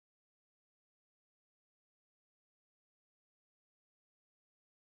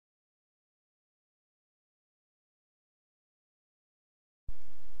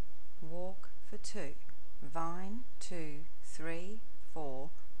two, vine, 2, 3, 4,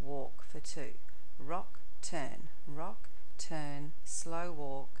 walk for two, rock, turn, slow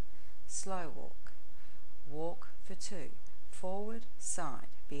walk, walk for two, forward, side,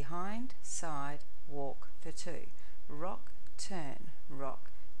 behind, side, walk for two, rock, turn,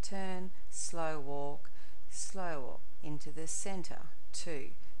 slow walk, into the center, 2,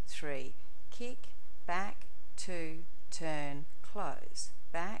 3, kick, back, 2, turn, close,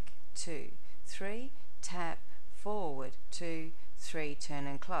 back, 2, 3, tap, forward, 2, 3, turn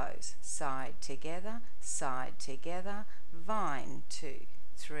and close, side together, vine, 2,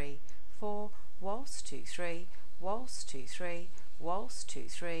 3, 4, waltz, 2, 3, waltz, 2, 3, waltz, 2,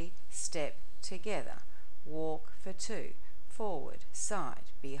 3, step together, walk for two, forward,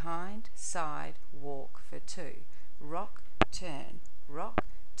 side, behind, side, walk for two, rock, turn,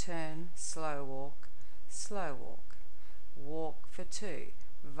 slow walk, walk for two,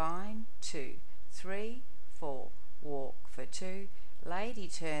 vine, 2, 3, 4, walk for two, lady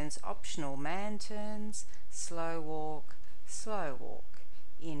turns, optional man turns, slow walk,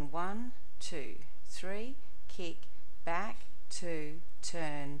 in 1, 2, 3, kick, back, 2,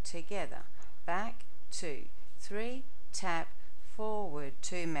 turn together, back, 2, 3, tap, forward,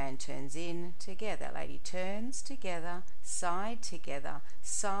 2 man turns in together, lady turns together, side,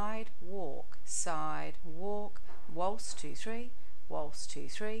 walk, waltz, 2, 3, waltz, 2,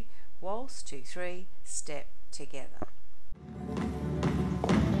 3, waltz, 2, 3, step together.